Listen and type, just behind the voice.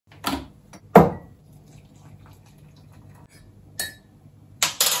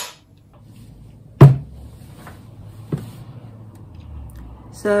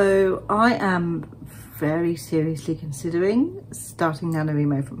So I am very seriously considering starting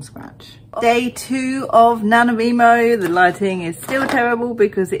NaNoWriMo from scratch. Day 2 of NaNoWriMo. The lighting is still terrible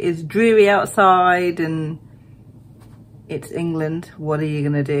because it is dreary outside and it's England. What are you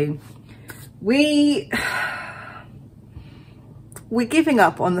gonna do? We're giving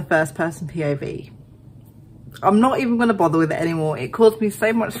up on the first person POV. I'm not even going to bother with it anymore. It caused me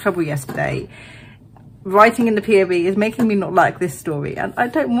so much trouble yesterday. Writing in the POV is making me not like this story, and I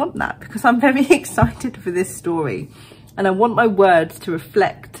don't want that because I'm very excited for this story and I want my words to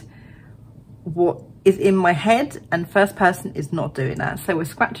reflect what is in my head, and first person is not doing that. So we're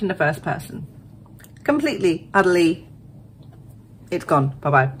scratching the first person completely, utterly. It's gone.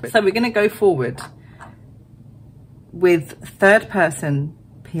 Bye-bye. So we're going to go forward with third person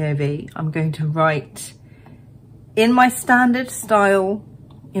POV. I'm going to write in my standard style,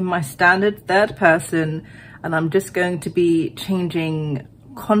 in my standard third person, and I'm just going to be changing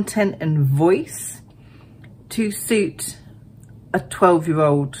content and voice to suit a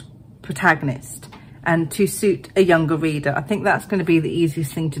 12-year-old protagonist and to suit a younger reader. I think that's going to be the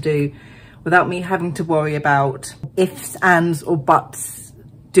easiest thing to do without me having to worry about ifs, ands or buts,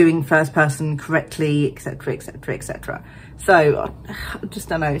 doing first person correctly, etc, etc, etc. So I just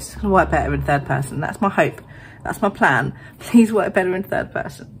don't know, it's gonna work better in third person. That's my hope, that's my plan. Please work better in third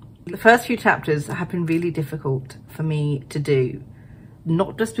person. The first few chapters have been really difficult for me to do,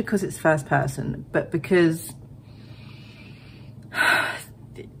 not just because it's first person, but because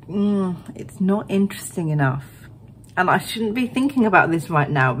it's not interesting enough. And I shouldn't be thinking about this right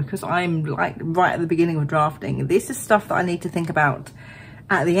now because I'm like right at the beginning of drafting. This is stuff that I need to think about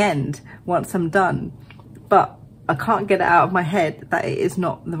at the end once I'm done. But I can't get it out of my head that it is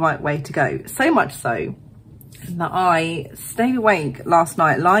not the right way to go. So much so that I stayed awake last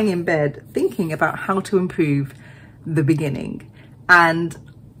night lying in bed thinking about how to improve the beginning. And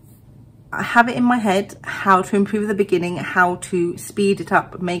I have it in my head how to improve the beginning, how to speed it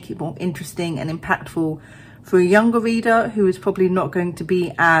up, make it more interesting and impactful for a younger reader who is probably not going to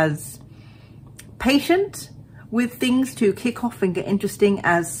be as patient with things to kick off and get interesting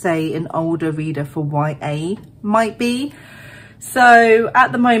as, say, an older reader for YA might be. So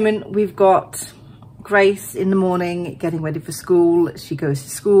at the moment we've got Grace in the morning getting ready for school. She goes to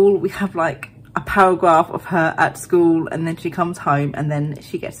school. We have like a paragraph of her at school, and then she comes home and then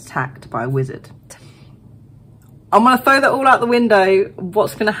she gets attacked by a wizard. I'm going to throw that all out the window.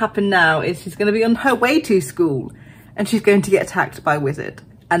 What's going to happen now is she's going to be on her way to school and she's going to get attacked by a wizard.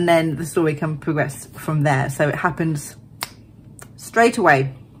 And then the story can progress from there. So it happens straight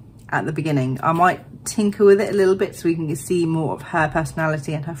away at the beginning. I might tinker with it a little bit so we can see more of her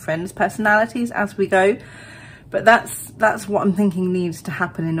personality and her friends' personalities as we go. But that's what I'm thinking needs to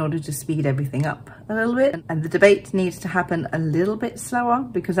happen in order to speed everything up a little bit. And the debate needs to happen a little bit slower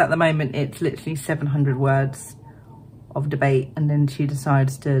because at the moment it's literally 700 words of debate, and then she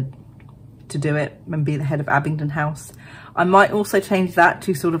decides to do it and be the head of Abingdon House. I might also change that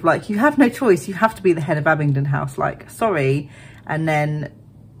to sort of like, you have no choice, you have to be the head of Abingdon House, like, sorry, and then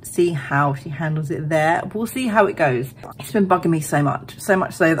see how she handles it there. We'll see how it goes. It's been bugging me so much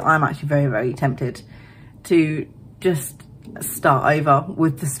so that I'm actually very, very tempted to just start over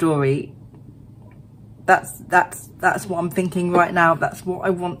with the story. That's what I'm thinking right now. That's what I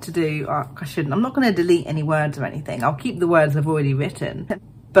want to do. I shouldn't. I'm not going to delete any words or anything. I'll keep the words I've already written,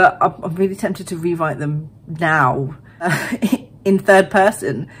 but I'm really tempted to rewrite them now in third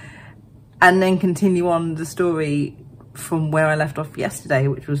person and then continue on the story from where I left off yesterday,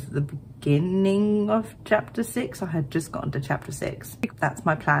 which was the beginning of chapter 6. I had just gotten to chapter 6. That's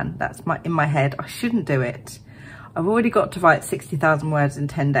my plan. That's in my head. I shouldn't do it. I've already got to write 60,000 words in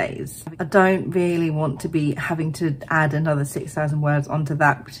 10 days. I don't really want to be having to add another 6,000 words onto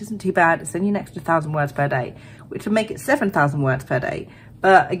that, which isn't too bad. It's only an extra 1,000 words per day, which would make it 7,000 words per day.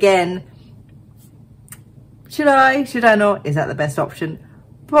 But again, should I not? Is that the best option?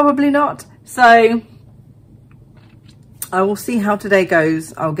 Probably not. So I will see how today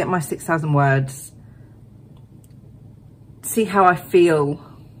goes. I'll get my 6,000 words, see how I feel.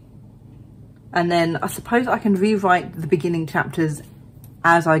 And then I suppose I can rewrite the beginning chapters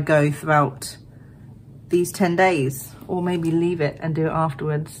as I go throughout these 10 days, or maybe leave it and do it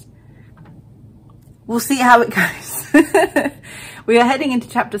afterwards. We'll see how it goes. We are heading into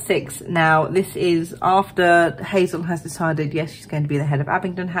chapter 6 now. This is after Hazel has decided, yes, she's going to be the head of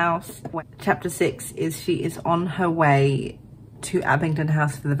Abingdon House. Chapter 6 is she is on her way to Abingdon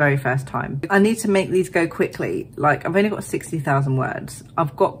House for the very first time. I need to make these go quickly. Like, I've only got 60,000 words.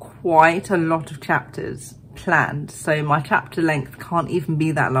 I've got quite a lot of chapters planned, so my chapter length can't even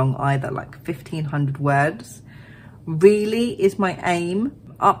be that long either, like 1,500 words really is my aim.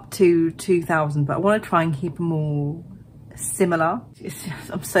 up to 2,000, but I want to try and keep them all similar.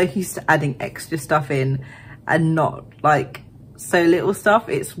 I'm so used to adding extra stuff in and not like so little stuff.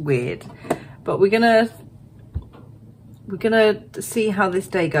 It's weird, but we're gonna see how this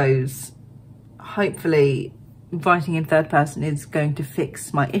day goes. Hopefully writing in third person is going to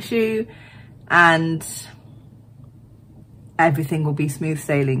fix my issue and everything will be smooth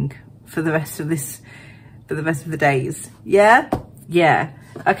sailing for the rest of the days. Yeah,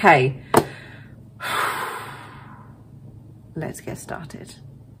 okay. Let's get started.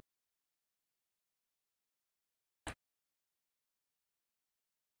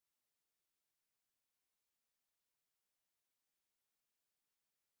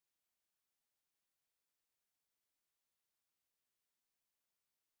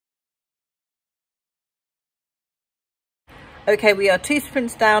 Okay, we are 2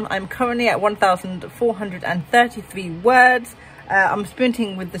 sprints down. I'm currently at 1,433 words. I'm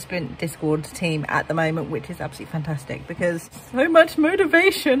sprinting with the Sprint Discord team at the moment, which is absolutely fantastic because so much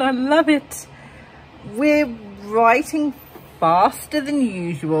motivation. I love it. We're writing faster than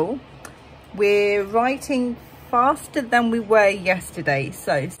usual. We're writing faster than we were yesterday.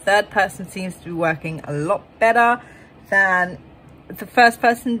 So third person seems to be working a lot better than the first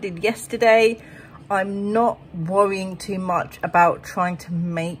person did yesterday. I'm not worrying too much about trying to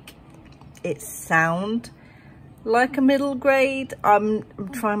make it sound like a middle grade. I'm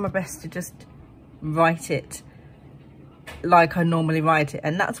trying my best to just write it like I normally write it,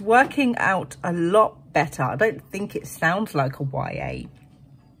 and that's working out a lot better. I don't think it sounds like a YA,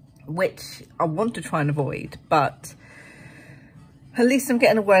 which I want to try and avoid, but at least I'm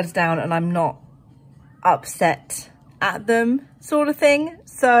getting the words down and I'm not upset at them, sort of thing.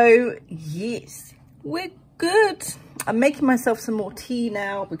 So yes, we're good. I'm making myself some more tea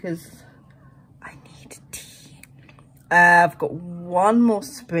now because I need tea. I've got one more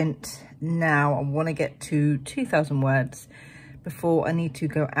sprint now. I want to get to 2,000 words before I need to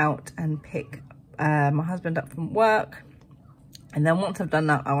go out and pick my husband up from work. And then once I've done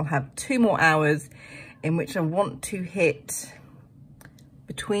that, I will have 2 more hours in which I want to hit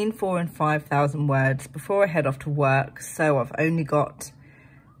between 4,000 and 5,000 words before I head off to work. So I've only got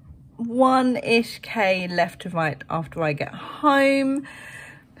 1-ish K left to write after I get home.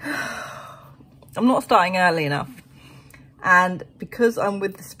 I'm not starting early enough, and because I'm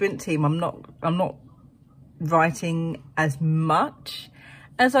with the sprint team, I'm not writing as much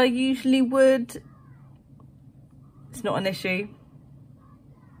as I usually would. It's not an issue,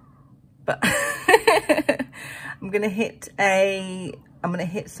 but I'm gonna hit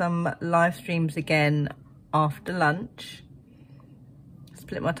some live streams again after lunch.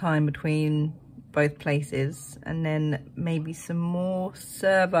 Split my time between both places, and then maybe some more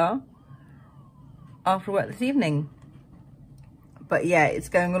server after work this evening. But yeah, it's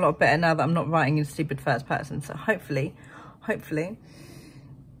going a lot better now that I'm not writing in stupid first person, so hopefully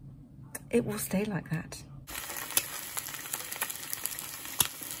it will stay like that.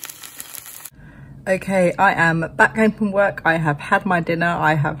 Okay, I am back home from work. I have had my dinner,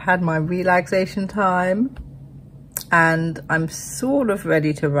 I have had my relaxation time, and I'm sort of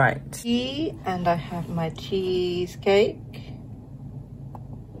ready to write. Tea, and I have my cheesecake.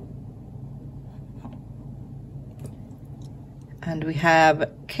 And we have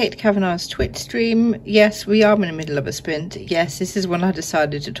Kate Kavanagh's Twitch stream. Yes, we are in the middle of a sprint. Yes, this is when I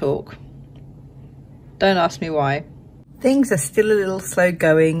decided to talk. Don't ask me why. Things are still a little slow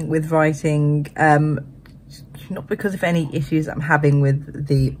going with writing. Not because of any issues I'm having with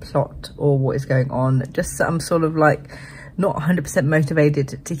the plot or what is going on, just that I'm sort of like not 100%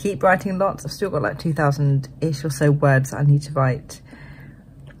 motivated to keep writing lots. I've still got like 2,000-ish or so words I need to write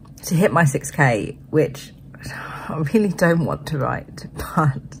to hit my 6K, which I really don't want to write,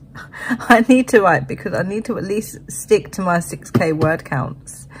 but I need to write because I need to at least stick to my 6K word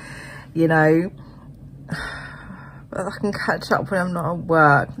counts, you know. But I can catch up when I'm not at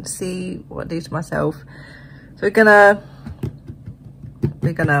work and see what I do to myself. So we're gonna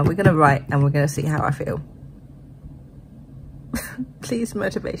write, and we're gonna see how I feel. Please,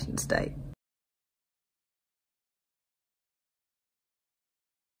 motivation, stay.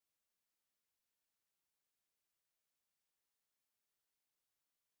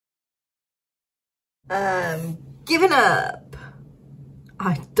 Giving up.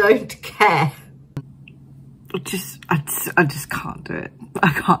 I don't care. I just can't do it.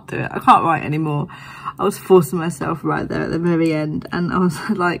 I can't do it. I can't write anymore. I was forcing myself right there at the very end, and I was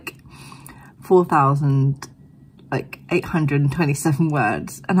like 4,827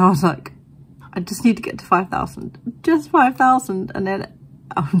 words, and I was like, I just need to get to 5,000, just 5,000, and then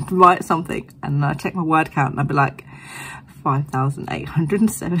I would write something, and I check my word count, and I'd be like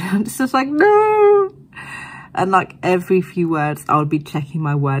 5,807. It's just like, no. And like every few words, I'll be checking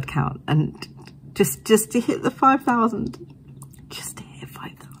my word count and just to hit the 5,000, just to hit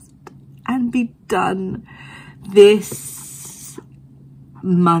 5,000 and be done. This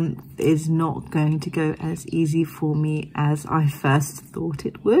month is not going to go as easy for me as I first thought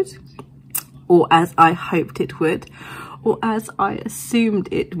it would, or as I hoped it would, or as I assumed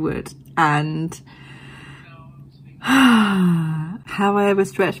it would. And have I ever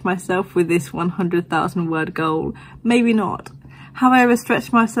stretched myself with this 100,000 word goal? Maybe not. Have I ever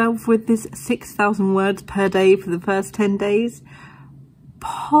stretched myself with this 6,000 words per day for the first 10 days?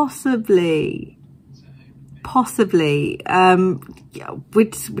 Possibly. Yeah,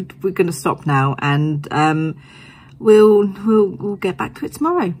 we're going to stop now, and we'll get back to it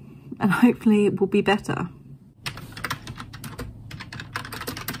tomorrow, and hopefully it will be better.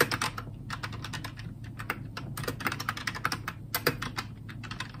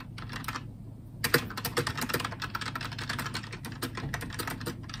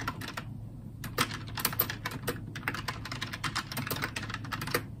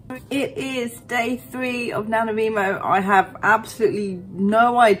 It is day 3 of NaNoWriMo. I have absolutely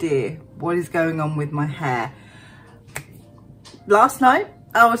no idea what is going on with my hair. Last night,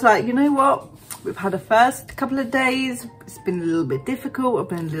 I was like, you know what? We've had a first couple of days. It's been a little bit difficult. I've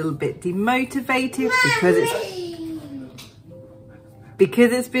been a little bit demotivated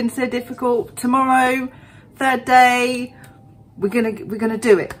because it's been so difficult. Tomorrow, 3rd day, we're gonna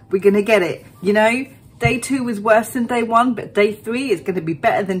do it. We're gonna get it, you know? Day 2 was worse than day 1, but day 3 is going to be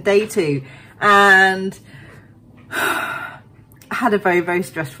better than day 2. And I had a very, very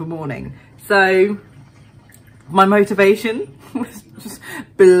stressful morning. So my motivation was just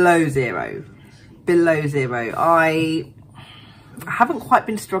below zero. Below zero. I haven't quite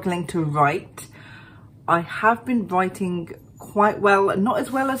been struggling to write. I have been writing quite well, not as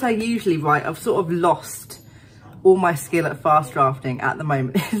well as I usually write. I've sort of lost all my skill at fast drafting at the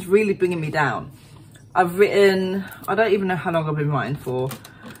moment. It's really bringing me down. I've written, I don't even know how long I've been writing for.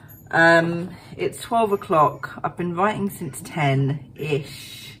 It's 12 o'clock. I've been writing since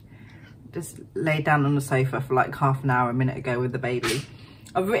 10-ish. Just laid down on the sofa for like half an hour a minute ago with the baby.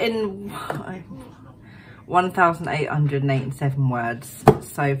 I've written 1,887 words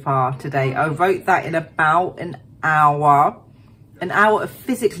so far today. I wrote that in about an hour. An hour of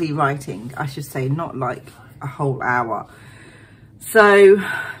physically writing, I should say, not like a whole hour. So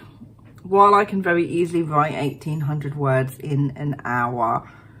while I can very easily write 1,800 words in an hour,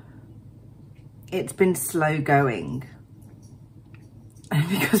 it's been slow going. And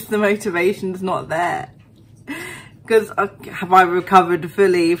because the motivation's not there. Because have I recovered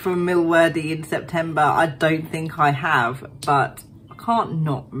fully from Milwordy in September? I don't think I have, but I can't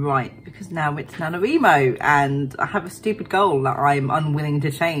not write because now it's NaNoWriMo and I have a stupid goal that I'm unwilling to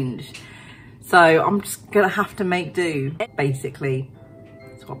change. So I'm just gonna have to make do, basically.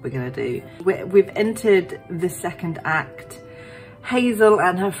 What we're gonna do. We've entered the 2nd act. Hazel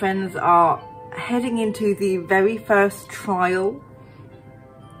and her friends are heading into the very first trial,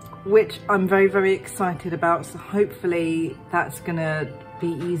 which I'm very, very excited about. So hopefully that's gonna be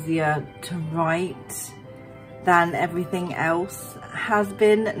easier to write than everything else has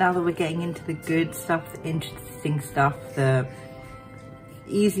been. Now that we're getting into the good stuff, the interesting stuff, the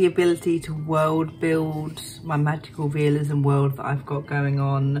easy ability to world build my magical realism world that I've got going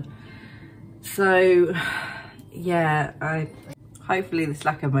on. So yeah, hopefully this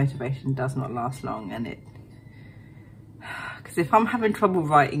lack of motivation does not last long, and because if I'm having trouble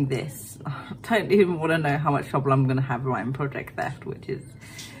writing this, I don't even want to know how much trouble I'm going to have writing Project Theft, which is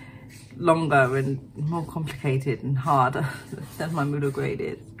longer and more complicated and harder than my middle grade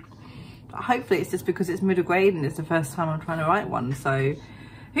is. But hopefully it's just because it's middle grade and it's the first time I'm trying to write one. So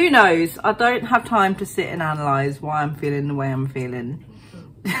who knows? I don't have time to sit and analyse why I'm feeling the way I'm feeling.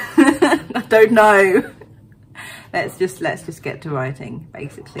 I don't know. Let's just get to writing,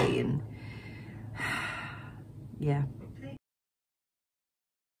 basically, and yeah.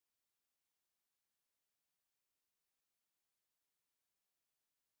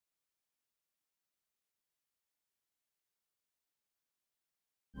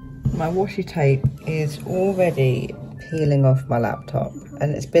 My washi tape is already peeling off my laptop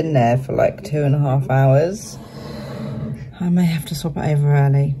and it's been there for like 2.5 hours. I may have to swap it over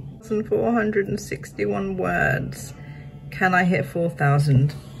early. 461 words. Can I hit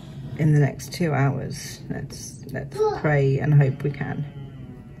 4,000 in the next 2 hours? Let's pray and hope we can.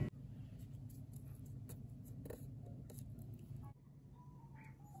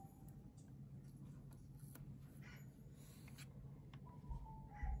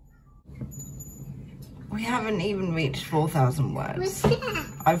 We haven't even reached 4,000 words.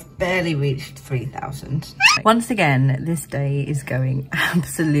 I've barely reached 3,000. Once again, this day is going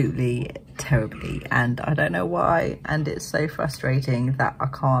absolutely terribly, and I don't know why, and it's so frustrating that I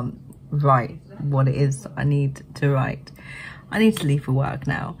can't write what it is I need to write. I need to leave for work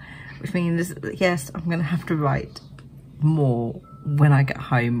now, which means, yes, I'm gonna have to write more when I get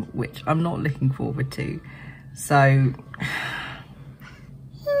home, which I'm not looking forward to. So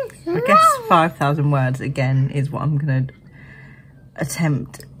I guess 5,000 words again is what I'm gonna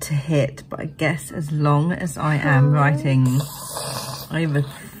attempt to hit, but I guess as long as I am writing over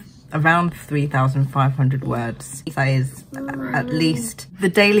around 3,500 words, that is at least the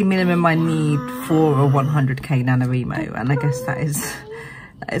daily minimum I need for a 100k NaNoWriMo, and I guess that is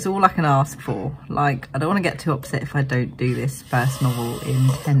all I can ask for. Like, I don't want to get too upset if I don't do this first novel in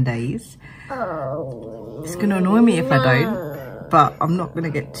 10 days. It's going to annoy me if I don't, but I'm not going to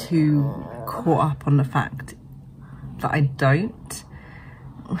get too caught up on the fact that I don't.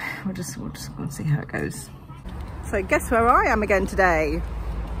 We'll just see how it goes. So guess where I am again today?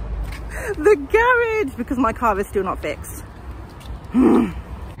 The garage, because my car is still not fixed.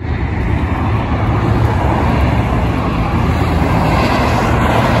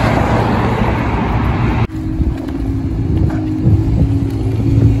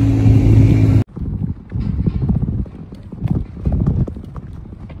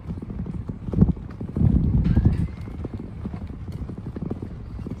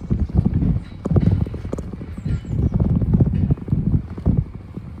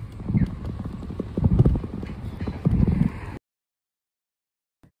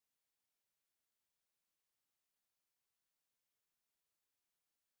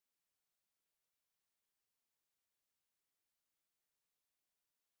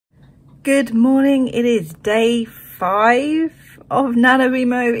 Good morning, it is day 5 of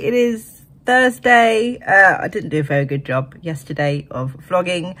NaNoWriMo. It is Thursday. I didn't do a very good job yesterday of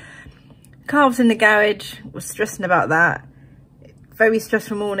vlogging. Car was in the garage, was stressing about that. Very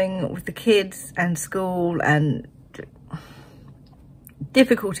stressful morning with the kids and school, and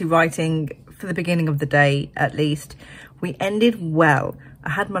difficulty writing for the beginning of the day at least. We ended well. I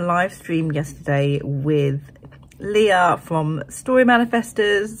had my live stream yesterday with Leah from Story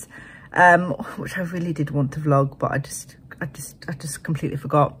Manifestors, which I really did want to vlog, but I just completely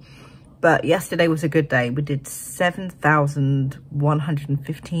forgot. But yesterday was a good day. We did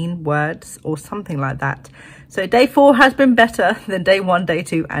 7,115 words or something like that. So day 4 has been better than day 1, day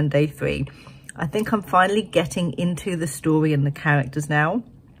 2 and day 3. I think I'm finally getting into the story and the characters now,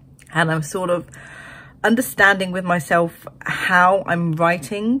 and I'm sort of understanding with myself how I'm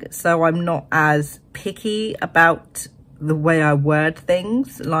writing, so I'm not as picky about the way I word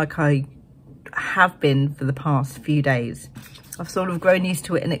things like I have been for the past few days. I've sort of grown used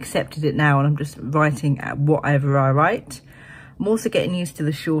to it and accepted it now, and I'm just writing at whatever I write. I'm also getting used to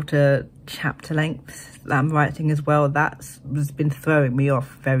the shorter chapter lengths that I'm writing as well. That's been throwing me off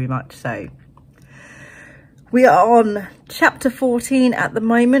very much so. We are on chapter 14 at the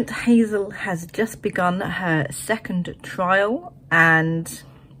moment. Hazel has just begun her second trial, and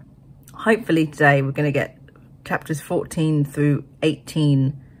hopefully today we're going to get chapters 14 through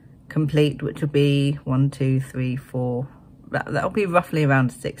 18 complete, which will be 1, 2, 3, 4. That'll be roughly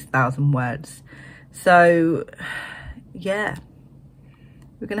around 6,000 words. So yeah,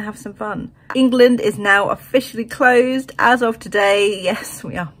 we're gonna have some fun. England is now officially closed as of today. Yes,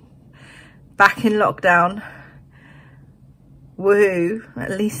 we are back in lockdown. Woohoo!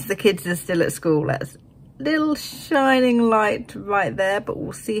 At least the kids are still at school. That's little shining light right there, but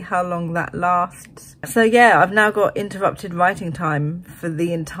we'll see how long that lasts. So yeah, I've now got interrupted writing time for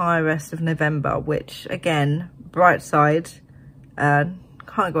the entire rest of November, which again, bright side,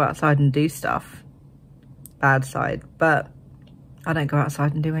 can't go outside and do stuff. Bad side, but I don't go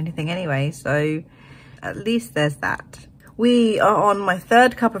outside and do anything anyway, so at least there's that. We are on my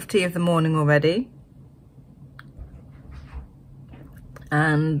 3rd cup of tea of the morning already,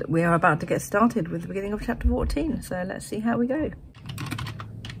 and we are about to get started with the beginning of chapter 14, so let's see how we go.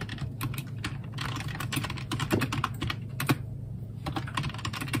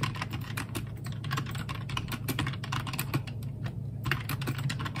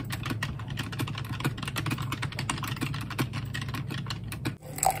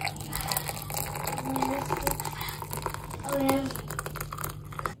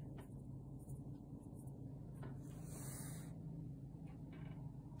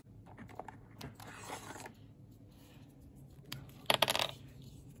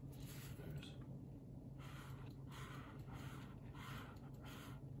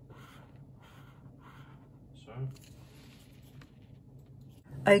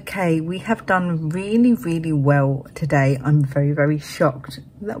 Okay, we have done really well today. I'm very shocked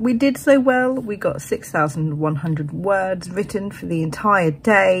that we did so well. We got 6,100 words written for the entire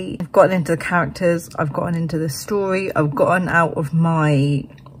day. I've gotten into the characters, I've gotten into the story, I've gotten out of my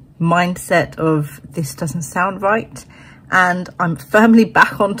mindset of this doesn't sound right, and I'm firmly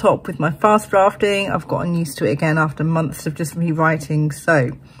back on top with my fast drafting. I've gotten used to it again after months of just rewriting, so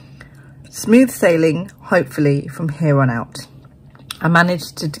smooth sailing hopefully from here on out. I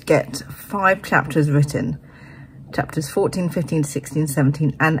managed to get 5 chapters written, chapters 14, 15, 16,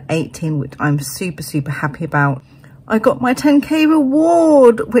 17 and 18, which I'm super happy about. I got my 10k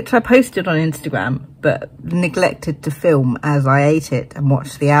reward, which I posted on Instagram, but neglected to film as I ate it and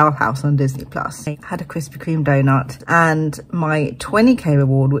watched The Owl House on Disney+. I had a Krispy Kreme donut, and my 20k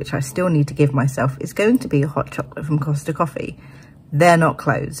reward, which I still need to give myself, is going to be a hot chocolate from Costa Coffee. They're not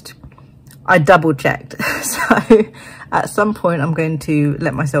closed. I double checked, so at some point I'm going to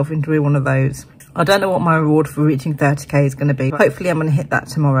let myself enjoy one of those. I don't know what my reward for reaching 30k is going to be. Hopefully I'm going to hit that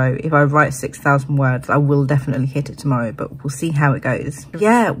tomorrow. If I write 6,000 words, I will definitely hit it tomorrow, but we'll see how it goes.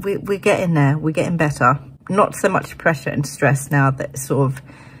 Yeah, we're getting there. We're getting better. Not so much pressure and stress now, that it's sort of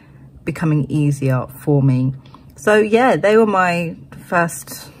becoming easier for me. So yeah, they were my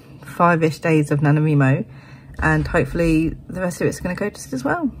first 5-ish days of NaNoWriMo, and hopefully the rest of it's going to go just as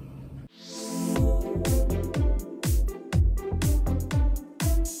well.